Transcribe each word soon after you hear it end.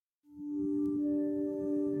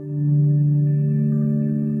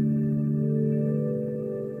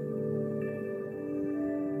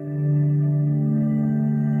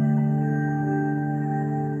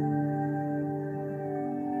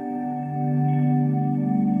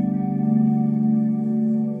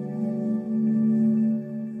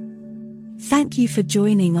Thank you for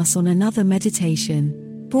joining us on another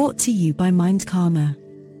meditation, brought to you by Mind Karma.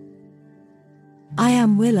 I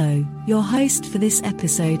am Willow, your host for this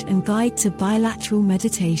episode and guide to bilateral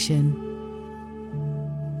meditation.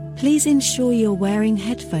 Please ensure you're wearing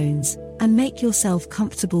headphones and make yourself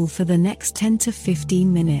comfortable for the next 10 to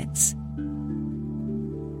 15 minutes.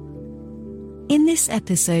 In this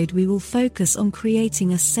episode, we will focus on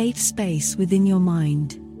creating a safe space within your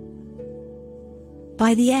mind.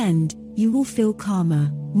 By the end, you will feel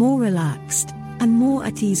calmer, more relaxed, and more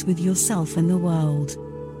at ease with yourself and the world.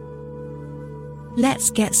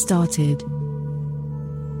 Let's get started.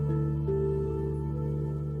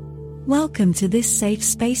 Welcome to this safe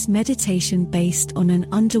space meditation based on an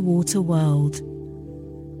underwater world.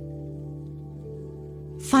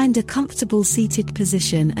 Find a comfortable seated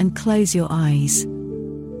position and close your eyes.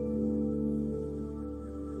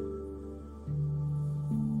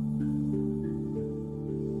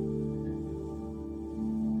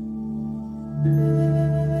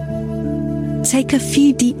 Take a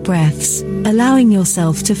few deep breaths, allowing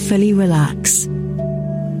yourself to fully relax.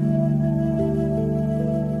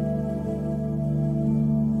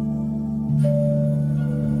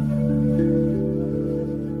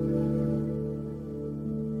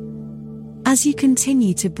 As you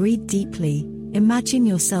continue to breathe deeply, imagine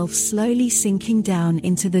yourself slowly sinking down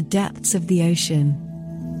into the depths of the ocean.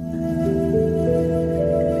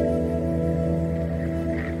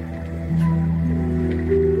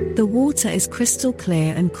 The water is crystal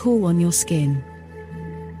clear and cool on your skin.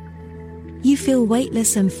 You feel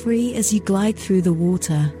weightless and free as you glide through the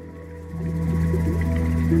water.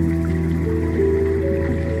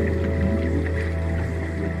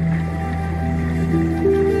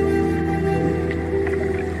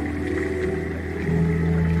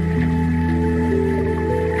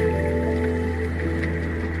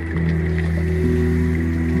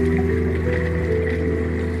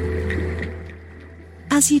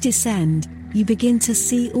 As you descend, you begin to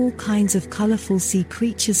see all kinds of colorful sea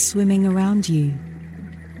creatures swimming around you.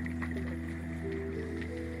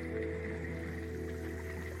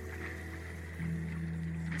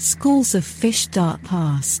 Schools of fish dart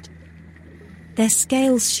past, their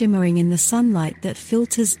scales shimmering in the sunlight that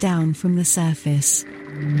filters down from the surface.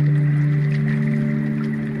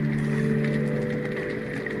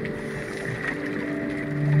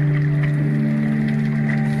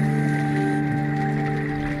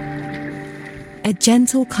 A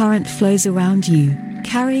gentle current flows around you,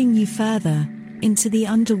 carrying you further into the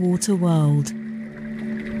underwater world.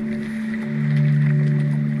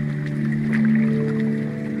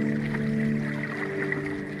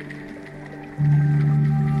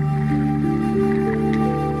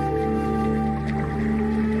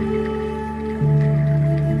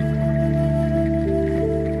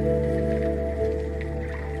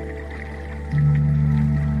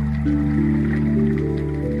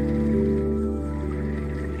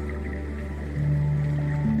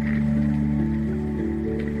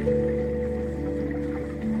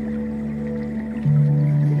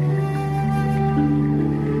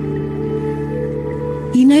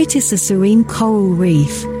 You notice a serene coral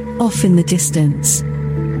reef, off in the distance.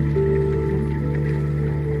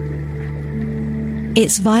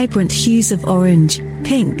 Its vibrant hues of orange,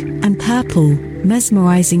 pink, and purple,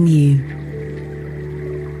 mesmerizing you.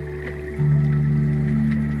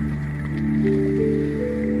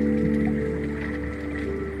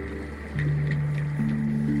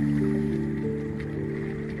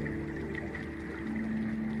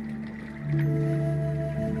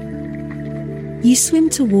 You swim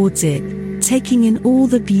towards it, taking in all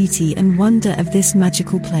the beauty and wonder of this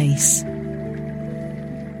magical place.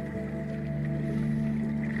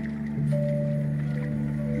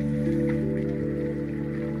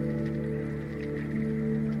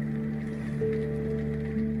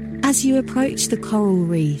 As you approach the coral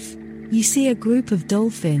reef, you see a group of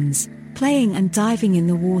dolphins, playing and diving in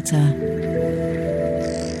the water.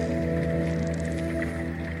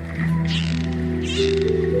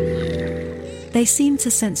 They seem to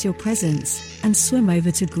sense your presence and swim over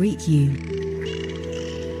to greet you.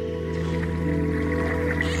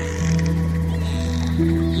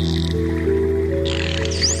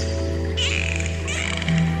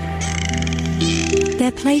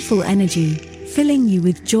 Their playful energy, filling you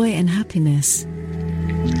with joy and happiness.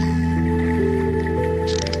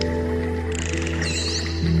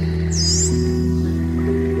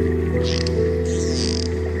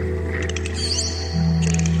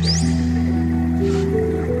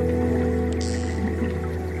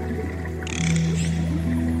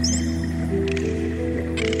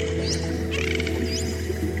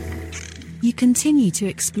 You continue to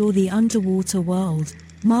explore the underwater world,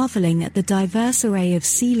 marveling at the diverse array of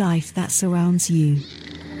sea life that surrounds you.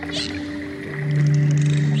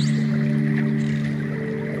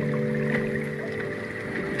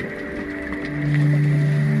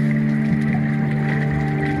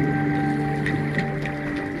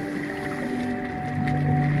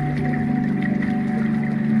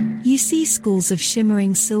 You see schools of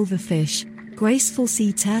shimmering silverfish, graceful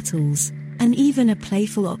sea turtles, and even a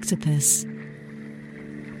playful octopus.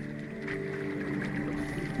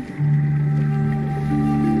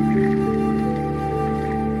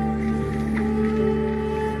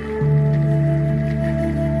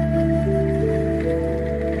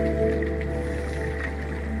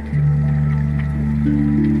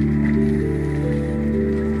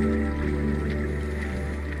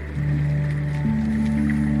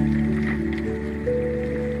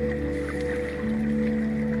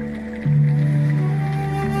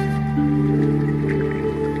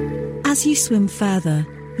 As you swim further,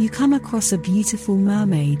 you come across a beautiful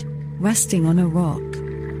mermaid, resting on a rock.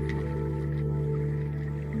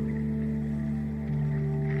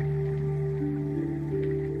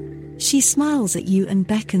 She smiles at you and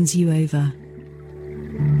beckons you over.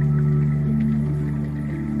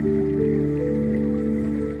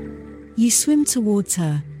 You swim towards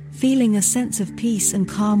her, feeling a sense of peace and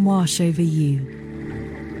calm wash over you.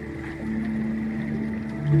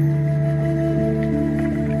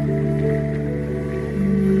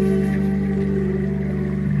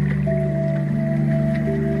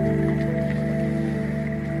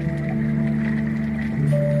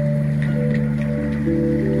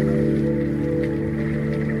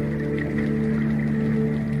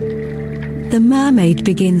 The mermaid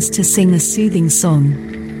begins to sing a soothing song.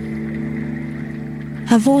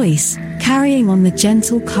 Her voice, carrying on the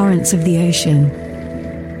gentle currents of the ocean.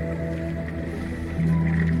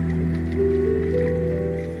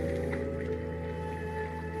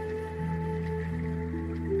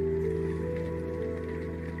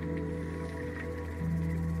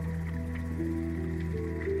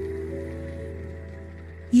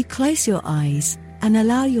 You close your eyes and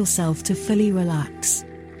allow yourself to fully relax,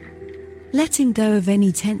 letting go of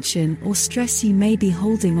any tension or stress you may be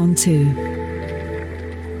holding on to.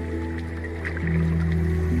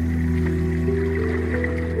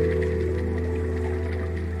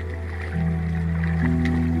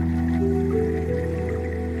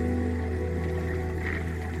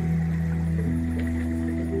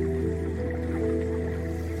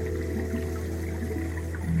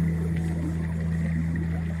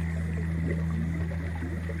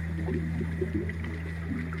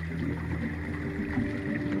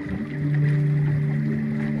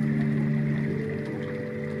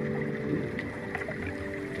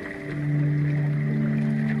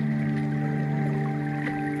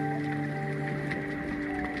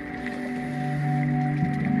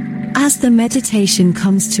 As the meditation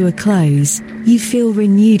comes to a close, you feel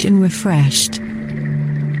renewed and refreshed.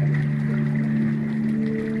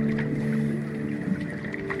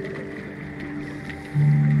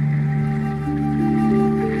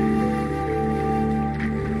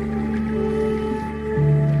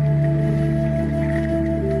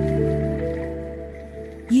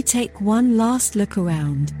 You take one last look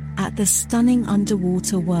around at the stunning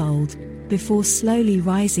underwater world before slowly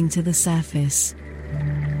rising to the surface.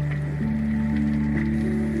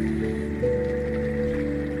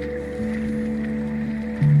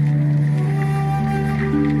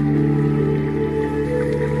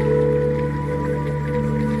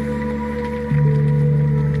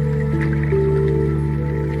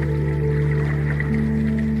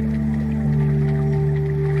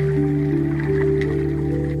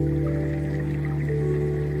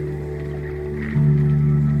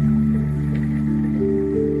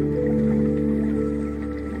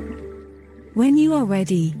 When you are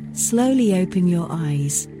ready, slowly open your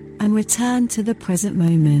eyes and return to the present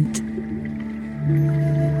moment.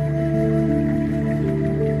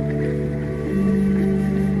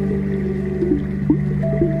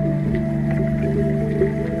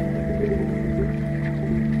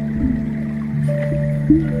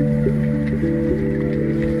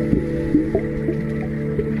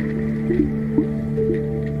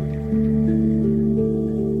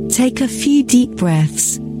 Take a few deep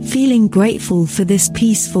breaths, feeling grateful for this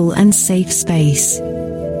peaceful and safe space.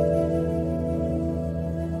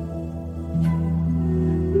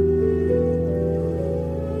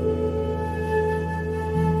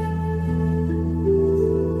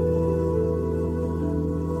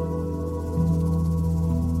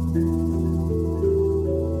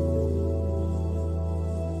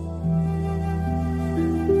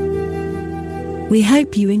 We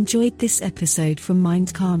hope you enjoyed this episode from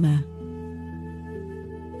Mind Karma.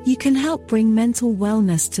 You can help bring mental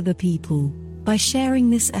wellness to the people by sharing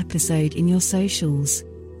this episode in your socials.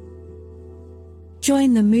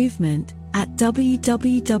 Join the movement at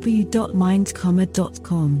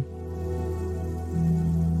www.mindcomma.com.